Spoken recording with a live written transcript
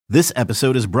This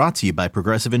episode is brought to you by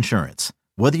Progressive Insurance.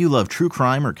 Whether you love true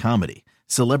crime or comedy,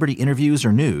 celebrity interviews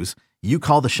or news, you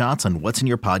call the shots on what's in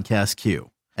your podcast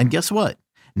queue. And guess what?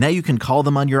 Now you can call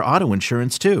them on your auto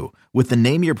insurance too with the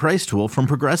Name Your Price tool from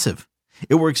Progressive.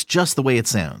 It works just the way it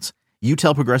sounds. You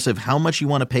tell Progressive how much you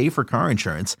want to pay for car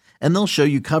insurance, and they'll show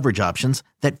you coverage options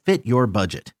that fit your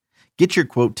budget. Get your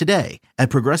quote today at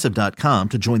Progressive.com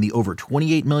to join the over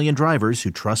 28 million drivers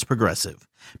who trust Progressive.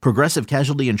 Progressive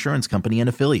Casualty Insurance Company and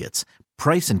Affiliates.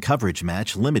 Price and coverage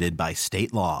match limited by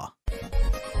state law.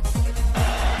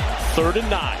 3rd and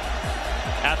 9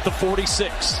 at the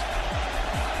 46.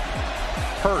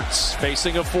 Hurts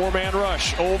facing a four-man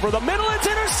rush over the middle. It's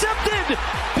intercepted.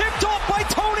 Picked off by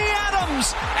Tony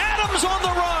Adams. Adams on the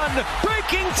run.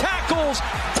 Breaking tackles.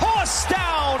 Tossed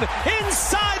down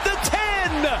inside the 10.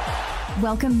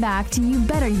 Welcome back to You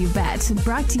Better You Bet,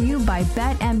 brought to you by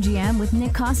BetMGM with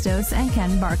Nick Costos and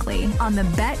Ken Barkley on the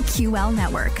BetQL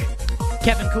network.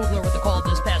 Kevin Kugler with the call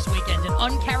this past weekend. An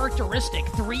uncharacteristic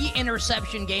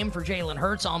 3-interception game for Jalen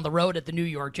Hurts on the road at the New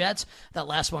York Jets. That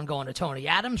last one going to Tony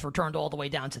Adams, returned all the way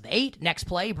down to the 8. Next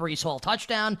play, Breece Hall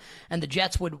touchdown, and the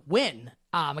Jets would win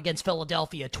against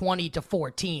Philadelphia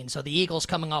 20-14. So the Eagles,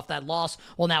 coming off that loss,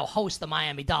 will now host the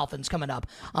Miami Dolphins coming up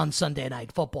on Sunday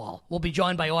Night Football. We'll be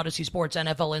joined by Odyssey Sports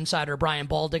NFL insider Brian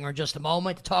Baldinger in just a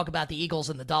moment to talk about the Eagles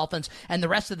and the Dolphins and the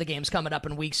rest of the games coming up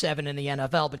in Week 7 in the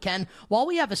NFL. But Ken, while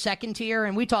we have a second tier,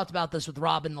 and we talked about this with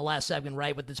Rob in the last segment,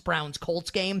 right, with this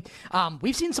Browns-Colts game,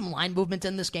 we've seen some line movement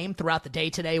in this game throughout the day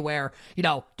today where, you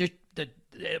know,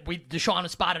 Deshaun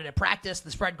has spotted at practice,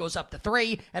 the spread goes up to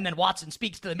 3, and then Watson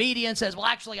speaks to the media and says, well,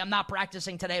 actually, I'm not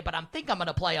practicing today, but I'm going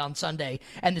to play on Sunday,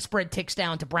 and the spread ticks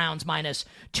down to Browns minus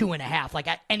 2.5. Like,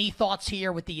 any thoughts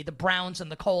here with the Browns and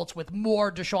the Colts with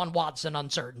more Deshaun Watson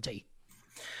uncertainty?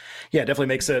 Yeah, it definitely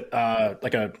makes it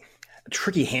like a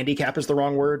tricky handicap is the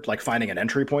wrong word. Like, finding an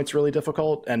entry point's really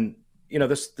difficult, and you know,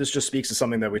 this just speaks to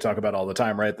something that we talk about all the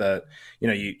time, right? That, you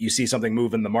know, you see something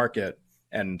move in the market,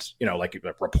 and, you know, like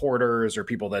reporters or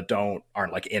people that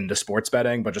aren't like into sports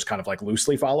betting, but just kind of like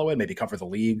loosely follow it, maybe cover the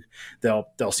league.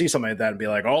 They'll see something like that and be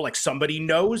like, oh, like somebody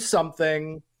knows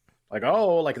something. Like,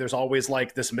 oh, like there's always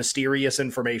like this mysterious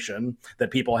information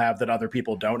that people have that other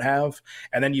people don't have.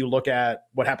 And then you look at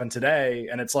what happened today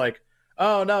and it's like,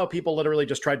 oh no, people literally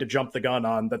just tried to jump the gun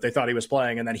on that they thought he was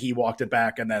playing, and then he walked it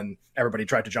back, and then everybody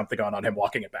tried to jump the gun on him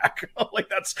walking it back.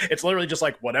 Like it's literally just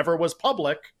like whatever was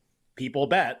public, people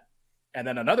bet. And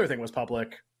then another thing was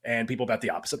public and people bet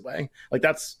the opposite way. Like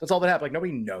that's all that happened. Like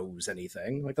nobody knows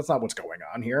anything. Like that's not what's going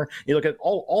on here. You look at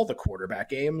all the quarterback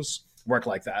games work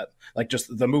like that. Like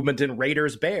just the movement in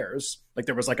Raiders Bears. Like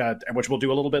there was like which we'll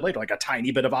do a little bit later, like a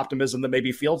tiny bit of optimism that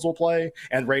maybe Fields will play,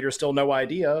 and Raiders still no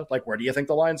idea. Like where do you think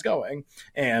the line's going?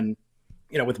 And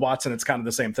you know, with Watson, it's kind of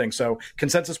the same thing. So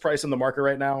consensus price in the market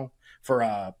right now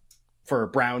for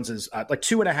Browns is like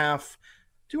 2.5.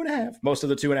 2.5. Most of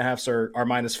the 2.5s are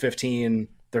minus 15.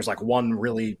 There's like one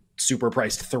really super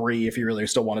priced 3 if you really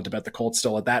still wanted to bet the Colts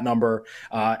still at that number.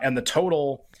 And the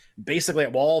total, basically,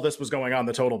 while all this was going on,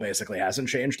 the total basically hasn't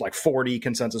changed. Like 40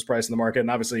 consensus price in the market. And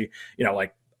obviously, you know,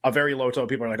 like a very low total.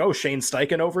 People are like, oh, Shane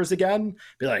Steichen overs again.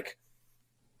 Be like,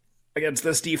 against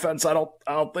this defense, I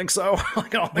don't think so.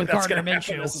 Like, I don't think that's going to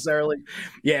happen necessarily.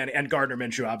 Yeah, and Gardner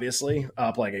Minshew obviously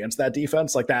playing against that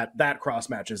defense, like that cross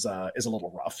match is a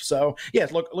little rough. So yeah,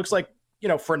 it looks like, you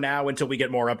know, for now until we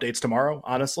get more updates tomorrow,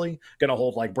 honestly, going to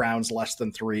hold like Browns less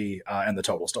than 3 and the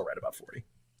total still right about 40.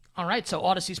 All right, so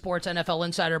Odyssey Sports NFL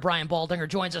insider Brian Baldinger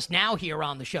joins us now here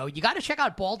on the show. You got to check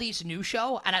out Baldy's new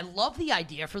show, and I love the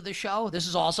idea for this show. This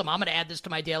is awesome. I'm going to add this to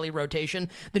my daily rotation.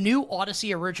 The new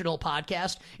Odyssey original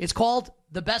podcast. It's called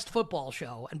The Best Football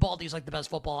Show, and Baldy's like the best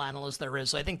football analyst there is,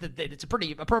 so I think that it's a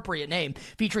pretty appropriate name,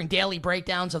 featuring daily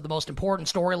breakdowns of the most important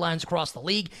storylines across the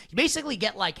league. You basically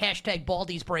get like hashtag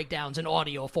Baldy's breakdowns in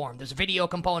audio form. There's a video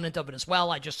component of it as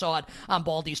well. I just saw it on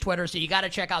Baldy's Twitter, so you got to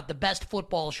check out The Best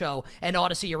Football Show, and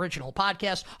Odyssey original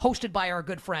podcast, hosted by our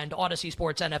good friend, Odyssey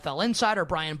Sports NFL insider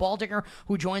Brian Baldinger,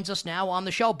 who joins us now on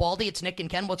the show. Baldy, it's Nick and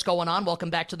Ken. What's going on? Welcome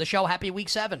back to the show. Happy Week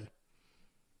 7.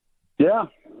 Yeah.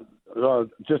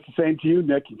 Just the same to you,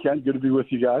 Nick and Ken. Good to be with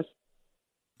you guys.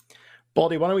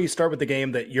 Baldy, why don't we start with the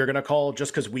game that you're going to call,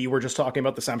 just because we were just talking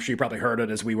about this. I'm sure you probably heard it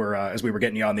as we were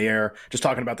getting you on the air, just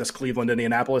talking about this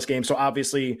Cleveland-Indianapolis game. So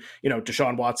obviously, you know,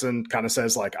 Deshaun Watson kind of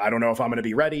says, like, I don't know if I'm going to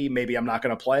be ready. Maybe I'm not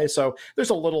going to play. So there's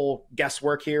a little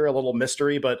guesswork here, a little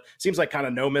mystery, but seems like kind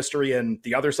of no mystery in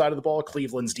the other side of the ball.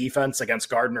 Cleveland's defense against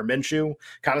Gardner Minshew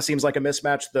kind of seems like a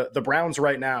mismatch. The Browns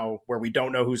right now, where we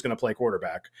don't know who's going to play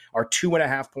quarterback, are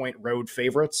 2.5-point road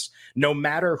favorites. No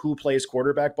matter who plays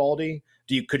quarterback, Baldy,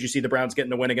 could you see the Browns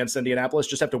getting a win against Indianapolis?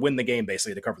 Just have to win the game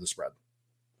basically to cover the spread.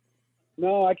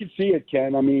 No, I can see it,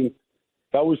 Ken. I mean,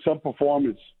 that was some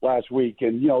performance last week.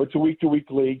 And, it's a week-to-week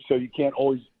league, so you can't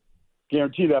always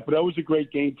guarantee that. But that was a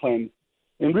great game plan.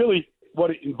 And really what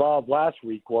it involved last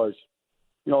week was,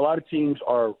 a lot of teams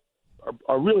are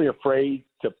really afraid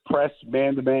to press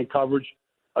man-to-man coverage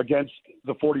against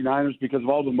the 49ers because of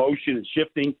all the motion and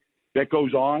shifting that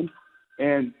goes on.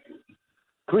 And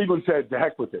Cleveland said, the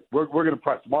heck with it. We're going to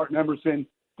press Martin Emerson,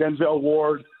 Denzel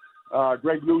Ward,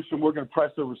 Greg Newsome. We're going to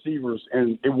press the receivers,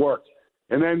 and it worked.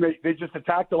 And then they just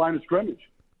attacked the line of scrimmage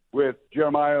with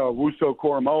Jeremiah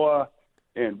Owusu-Koramoah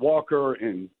and Walker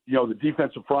and, the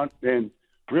defensive front. And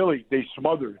really they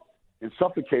smothered and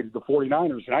suffocated the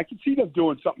 49ers. And I can see them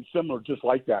doing something similar just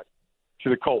like that to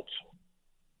the Colts.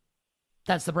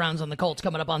 That's the Browns and the Colts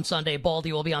coming up on Sunday.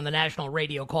 Baldy will be on the national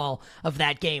radio call of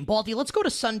that game. Baldy, let's go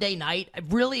to Sunday night. I'm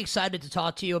really excited to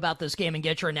talk to you about this game and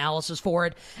get your analysis for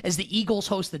it. As the Eagles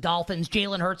host the Dolphins,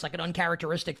 Jalen Hurts, like an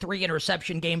uncharacteristic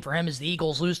 3-interception game for him as the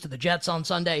Eagles lose to the Jets on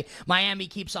Sunday. Miami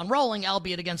keeps on rolling,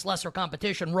 albeit against lesser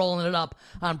competition, rolling it up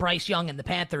on Bryce Young and the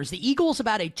Panthers. The Eagles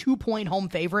about a 2-point home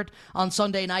favorite on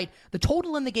Sunday night. The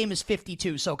total in the game is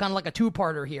 52, so kind of like a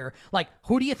two-parter here. Like,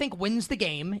 who do you think wins the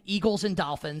game, Eagles and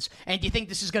Dolphins? And do you think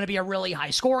this is going to be a really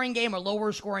high-scoring game or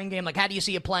lower-scoring game? Like, how do you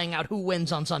see it playing out? Who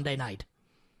wins on Sunday night?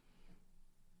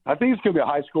 I think it's going to be a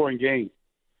high-scoring game,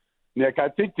 Nick. I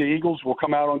think the Eagles will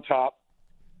come out on top.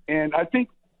 And I think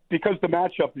because the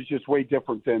matchup is just way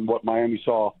different than what Miami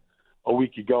saw a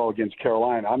week ago against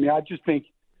Carolina. I mean, I just think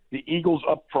the Eagles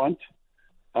up front,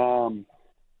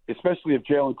 especially if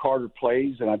Jalen Carter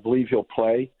plays, and I believe he'll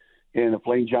play, and if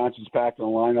Lane Johnson's back in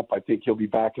the lineup, I think he'll be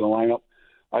back in the lineup.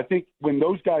 I think when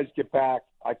those guys get back,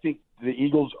 I think the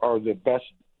Eagles are the best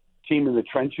team in the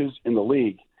trenches in the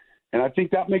league. And I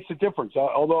think that makes a difference.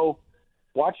 Although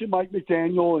watching Mike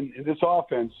McDaniel and this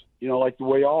offense, like the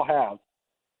way y'all have,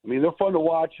 I mean, they're fun to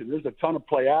watch, and there's a ton of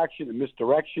play action and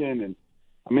misdirection. And,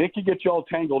 I mean, it can get you all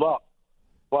tangled up.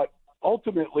 But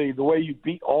ultimately, the way you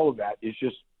beat all of that is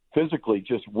just physically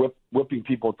just whipping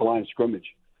people at the line of scrimmage.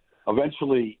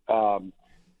 Eventually,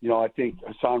 I think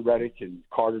Hassan Reddick and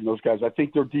Carter and those guys, I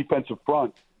think their defensive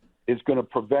front is going to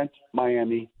prevent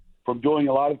Miami from doing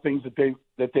a lot of things that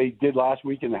they did last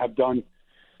week and have done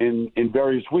in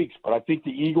various weeks. But I think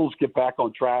the Eagles get back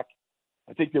on track.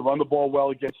 I think they run the ball well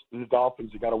against the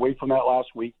Dolphins. They got away from that last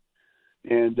week.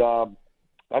 And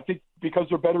I think because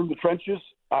they're better in the trenches,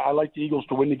 I like the Eagles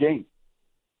to win the game.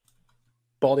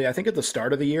 Baldy, I think at the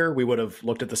start of the year, we would have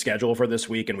looked at the schedule for this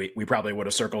week and we probably would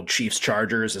have circled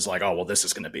Chiefs-Chargers as like, oh, well, this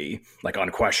is going to be like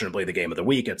unquestionably the game of the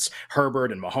week. It's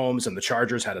Herbert and Mahomes, and the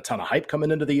Chargers had a ton of hype coming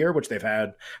into the year, which they've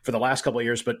had for the last couple of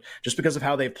years. But just because of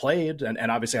how they've played and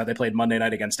obviously how they played Monday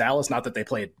night against Dallas, not that they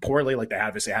played poorly, like they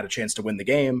obviously had a chance to win the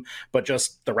game, but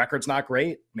just the record's not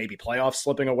great, maybe playoffs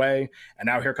slipping away. And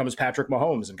now here comes Patrick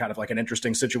Mahomes in kind of like an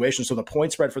interesting situation. So the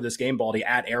point spread for this game, Baldy,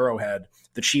 at Arrowhead,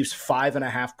 the Chiefs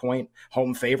 5.5-point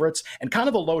home favorites, and kind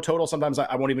of a low total. Sometimes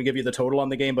I won't even give you the total on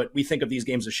the game, but we think of these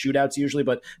games as shootouts usually.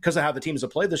 But because of how the teams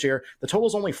have played this year, the total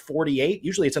is only 48.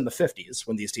 Usually it's in the 50s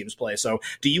when these teams play. So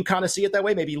do you kind of see it that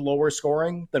way? Maybe lower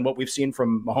scoring than what we've seen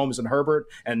from Mahomes and Herbert?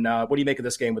 And what do you make of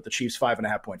this game with the Chiefs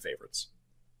 5.5-point favorites?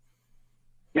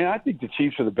 Man, I think the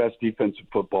Chiefs are the best defense in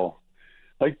football.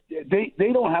 Like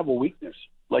they don't have a weakness.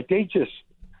 Like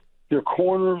their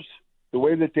corners, the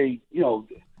way that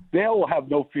they'll have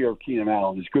no fear of Keenan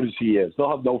Allen, as good as he is. They'll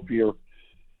have no fear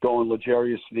going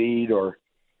L'Jarius Sneed or,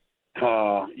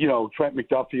 Trent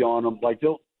McDuffie on them. Like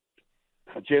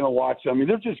Jalen Watson. I mean,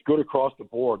 they're just good across the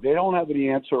board. They don't have any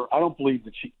answer. I don't believe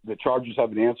the Chargers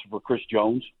have an answer for Chris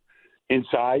Jones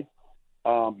inside.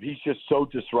 He's just so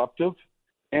disruptive.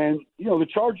 And, the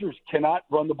Chargers cannot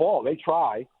run the ball. They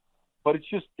try, but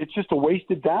it's just a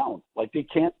wasted down. Like they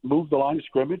can't move the line of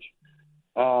scrimmage.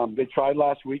 They tried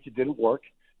last week. It didn't work.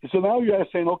 And so now you guys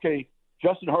saying, okay,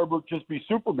 Justin Herbert, just be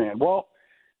Superman. Well,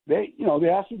 they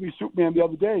asked him to be Superman the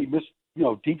other day. He missed,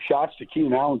 deep shots to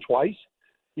Keenan Allen twice.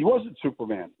 He wasn't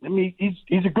Superman. I mean,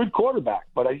 he's a good quarterback,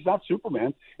 but he's not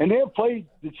Superman. And they have played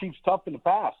the Chiefs tough in the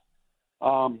past.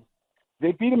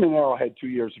 They beat them in Arrowhead 2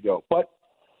 years ago. But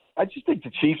I just think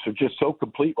the Chiefs are just so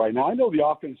complete right now. I know the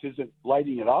offense isn't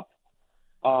lighting it up.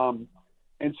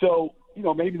 And so,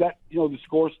 maybe that, the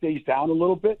score stays down a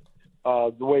little bit.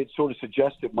 The way it sort of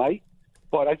suggests it might.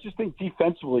 But I just think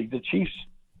defensively, the Chiefs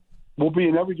will be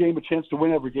in every game a chance to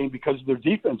win every game because of their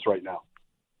defense right now.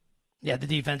 Yeah, the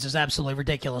defense is absolutely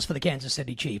ridiculous for the Kansas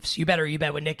City Chiefs. You better you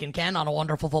bet with Nick and Ken on a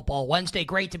wonderful football Wednesday.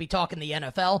 Great to be talking the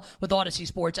NFL with Odyssey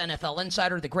Sports NFL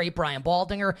Insider, the great Brian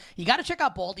Baldinger. You got to check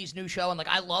out Baldy's new show, and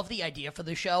I love the idea for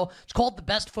the show. It's called The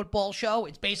Best Football Show.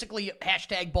 It's basically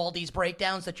hashtag Baldy's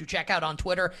breakdowns that you check out on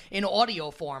Twitter in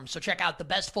audio form. So check out The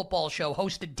Best Football Show,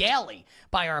 hosted daily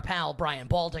by our pal Brian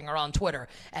Baldinger on Twitter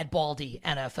at Baldy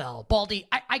NFL. Baldy,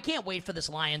 I can't wait for this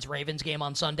Lions-Ravens game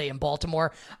on Sunday in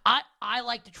Baltimore. I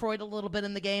like Detroit a little bit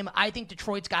in the game. I think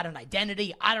Detroit's got an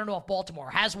identity. I don't know if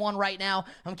Baltimore has one right now.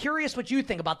 I'm curious what you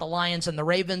think about the Lions and the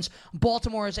Ravens.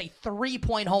 Baltimore is a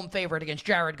 3-point home favorite against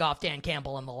Jared Goff, Dan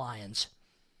Campbell, and the Lions.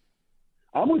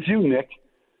 I'm with you, Nick.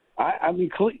 I mean,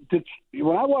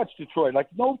 when I watch Detroit,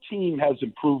 no team has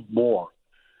improved more.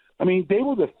 I mean, they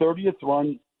were the 30th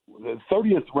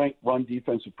ranked run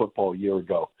defense in football a year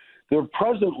ago. They're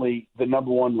presently the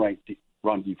number one ranked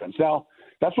run defense. Now,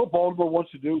 that's what Baltimore wants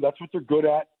to do. That's what they're good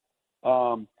at.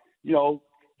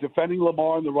 Defending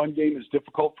Lamar in the run game is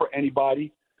difficult for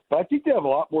anybody. But I think they have a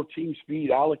lot more team speed.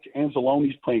 Alex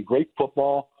Anzalone's playing great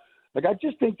football. I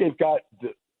just think they've got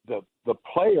the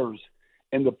players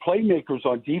and the playmakers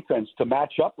on defense to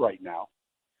match up right now.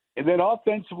 And then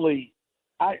offensively,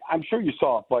 I'm sure you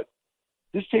saw it, but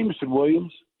this Jameson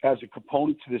Williams as a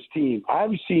component to this team, I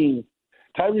haven't seen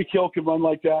Tyreek Hill can run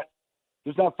like that.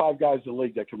 There's not 5 guys in the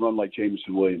league that can run like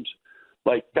Jameson Williams.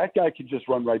 That guy can just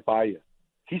run right by you.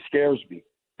 He scares me.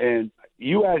 And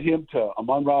you add him to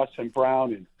Amon-Ra St.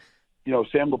 Brown and,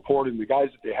 Sam Laporte and the guys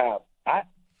that they have.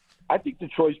 I think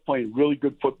Detroit's playing really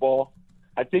good football.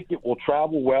 I think it will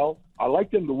travel well. I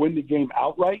like them to win the game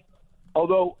outright,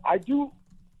 although I do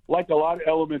like a lot of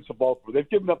elements of Baltimore. They've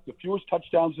given up the fewest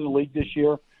touchdowns in the league this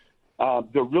year.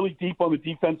 They're really deep on the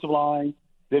defensive line.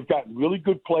 They've gotten really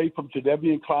good play from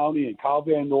Jadeveon Clowney and Kyle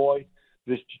Van Noy.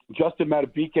 This Justin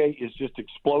Madubuike is just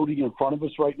exploding in front of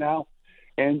us right now.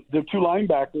 And their 2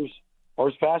 linebackers are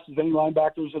as fast as any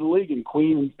linebackers in the league, in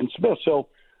Queen and Smith. So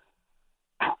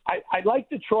I like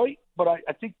Detroit, but I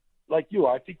think, like you,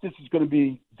 I think this is going to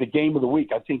be the game of the week.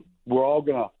 I think we're all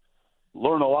going to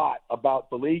learn a lot about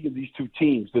the league and these 2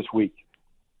 teams this week.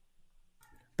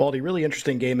 Baldy, really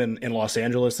interesting game in Los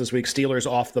Angeles this week. Steelers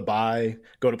off the bye,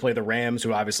 go to play the Rams,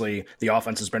 who obviously the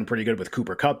offense has been pretty good with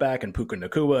Cooper Kupp back and Puka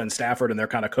Nacua and Stafford, and they're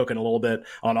kind of cooking a little bit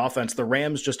on offense. The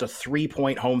Rams just a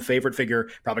 3-point home favorite figure.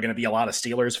 Probably going to be a lot of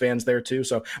Steelers fans there too.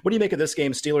 So what do you make of this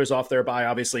game? Steelers off their bye,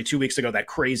 obviously 2 weeks ago, that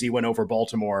crazy win over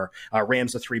Baltimore.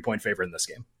 Rams a 3-point favorite in this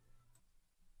game.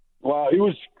 Well, it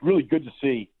was really good to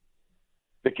see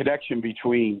the connection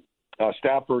between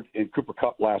Stafford and Cooper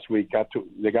Kupp last week.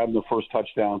 They got him their first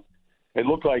touchdown. It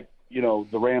looked like, the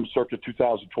Rams circa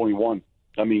 2021.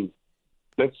 I mean,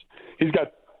 he's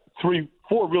got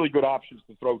 4 really good options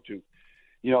to throw to.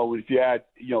 If you add,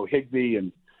 Higbee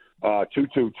and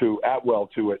Tutu to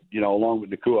Atwell to it, along with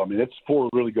Nacua. I mean, it's 4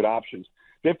 really good options.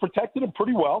 They've protected him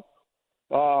pretty well.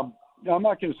 I'm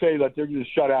not going to say that they're going to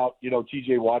shut out,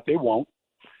 T.J. Watt. They won't.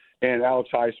 And Alex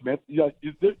Highsmith.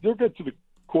 They're good to the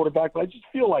quarterback, but I just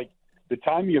feel like the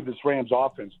timing of this Rams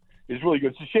offense is really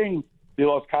good. It's a shame they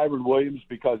lost Kyron Williams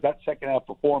because that second-half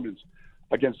performance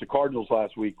against the Cardinals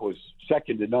last week was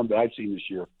second to none that I've seen this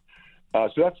year.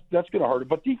 So that's going to hurt it.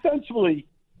 But defensively,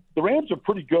 the Rams are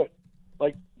pretty good.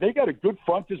 They got a good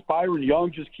front. This Byron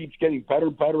Young just keeps getting better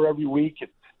and better every week.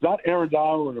 It's not Aaron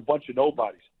Donald and a bunch of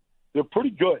nobodies. They're pretty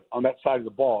good on that side of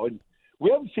the ball. And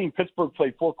we haven't seen Pittsburgh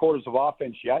play 4 quarters of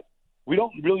offense yet. We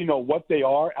don't really know what they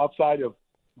are outside of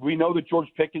we know that George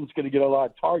Pickens is going to get a lot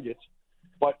of targets,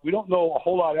 but we don't know a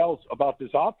whole lot else about this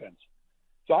offense.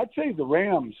 So I'd say the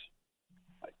Rams,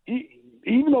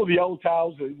 even though the yellow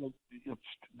towels, the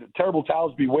terrible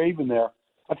towels be waving there,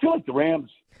 I feel like the Rams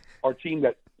are a team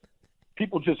that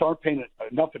people just aren't paying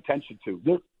enough attention to.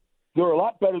 They're a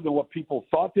lot better than what people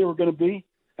thought they were going to be,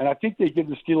 and I think they give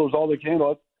the Steelers all they can.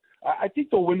 I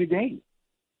think they'll win the game.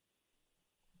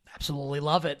 Absolutely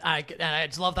love it. I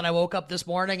just love that I woke up this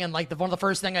morning and one of the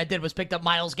first thing I did was picked up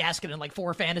Myles Gaskin in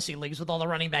 4 fantasy leagues with all the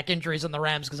running back injuries in the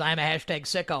Rams because I am a hashtag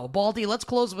sicko. Baldy, let's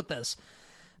close with this.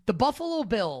 The Buffalo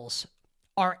Bills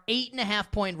are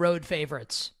 8.5-point road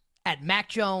favorites at Mac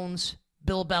Jones,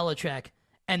 Bill Belichick,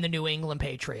 and the New England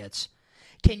Patriots.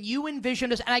 Can you envision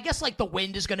this? And I guess the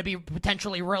wind is going to be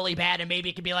potentially really bad, and maybe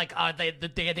it could be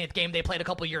the game they played a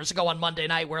couple years ago on Monday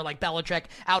night where Belichick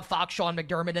outfoxed Sean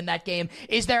McDermott in that game.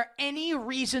 Is there any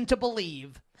reason to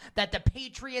believe that the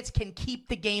Patriots can keep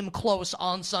the game close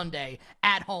on Sunday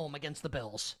at home against the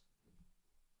Bills?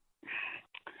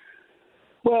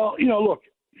 Well, look,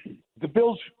 the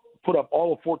Bills put up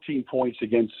all of 14 points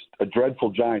against a dreadful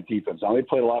Giant defense. Now, they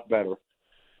played a lot better,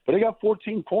 but they got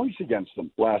 14 points against them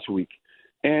last week.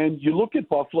 And you look at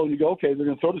Buffalo and you go, okay, they're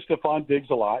going to throw to Stephon Diggs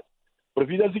a lot. But if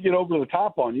he doesn't get over the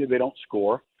top on you, they don't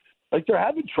score. Like, they're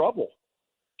having trouble.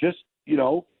 Just,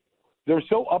 they're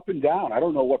so up and down. I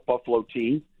don't know what Buffalo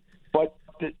team, but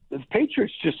the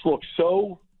Patriots just look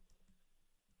so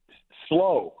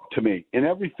slow to me in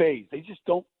every phase. They just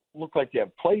don't look like they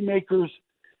have playmakers.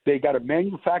 They got to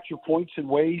manufacture points in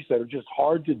ways that are just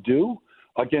hard to do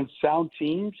against sound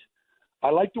teams. I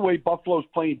like the way Buffalo's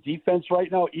playing defense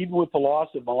right now, even with the loss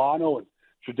of Milano and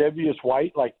Tre'Davious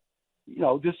White. Like,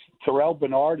 this Terrell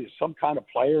Bernard is some kind of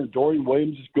player, and Dorian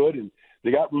Williams is good, and they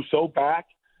got Rousseau back.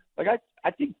 Like, I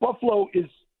think Buffalo is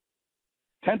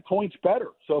 10 points better.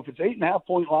 So if it's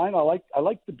 8.5-point line, I like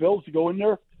the Bills to go in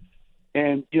there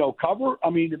and, cover. I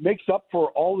mean, it makes up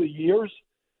for all the years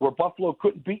where Buffalo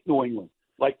couldn't beat New England.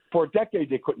 Like, for a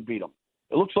decade, they couldn't beat them.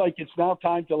 It looks like it's now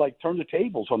time to turn the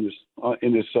tables on this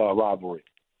in this rivalry.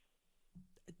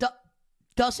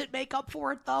 Does it make up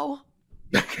for it though?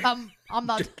 I'm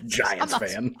not Giants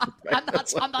fan.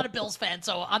 I'm not a Bills fan,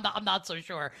 so I'm not so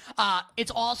sure.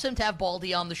 It's awesome to have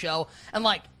Baldy on the show, and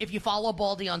if you follow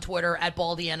Baldy on Twitter at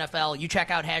BaldyNFL, you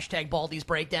check out #Baldy's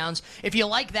breakdowns. If you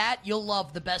like that, you'll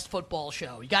love the best football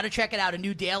show. You got to check it out. A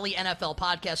new daily NFL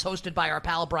podcast hosted by our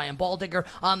pal Brian Baldinger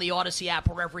on the Odyssey app,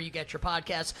 wherever you get your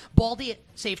podcasts. Baldy,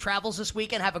 safe travels this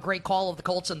weekend. Have a great call of the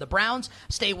Colts and the Browns.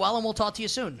 Stay well, and we'll talk to you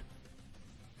soon.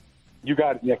 You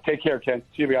got it, Nick. Take care, Ken.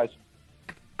 See you guys.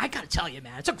 I got to tell you,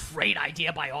 man, it's a great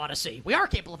idea by Odyssey. We are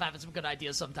capable of having some good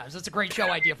ideas sometimes. It's a great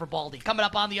show idea for Baldy. Coming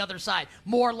up on the other side,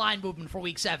 more line movement for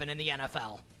Week 7 in the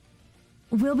NFL.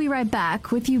 We'll be right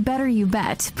back with You Better You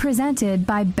Bet, presented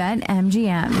by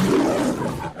BetMGM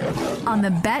on the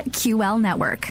BetQL Network.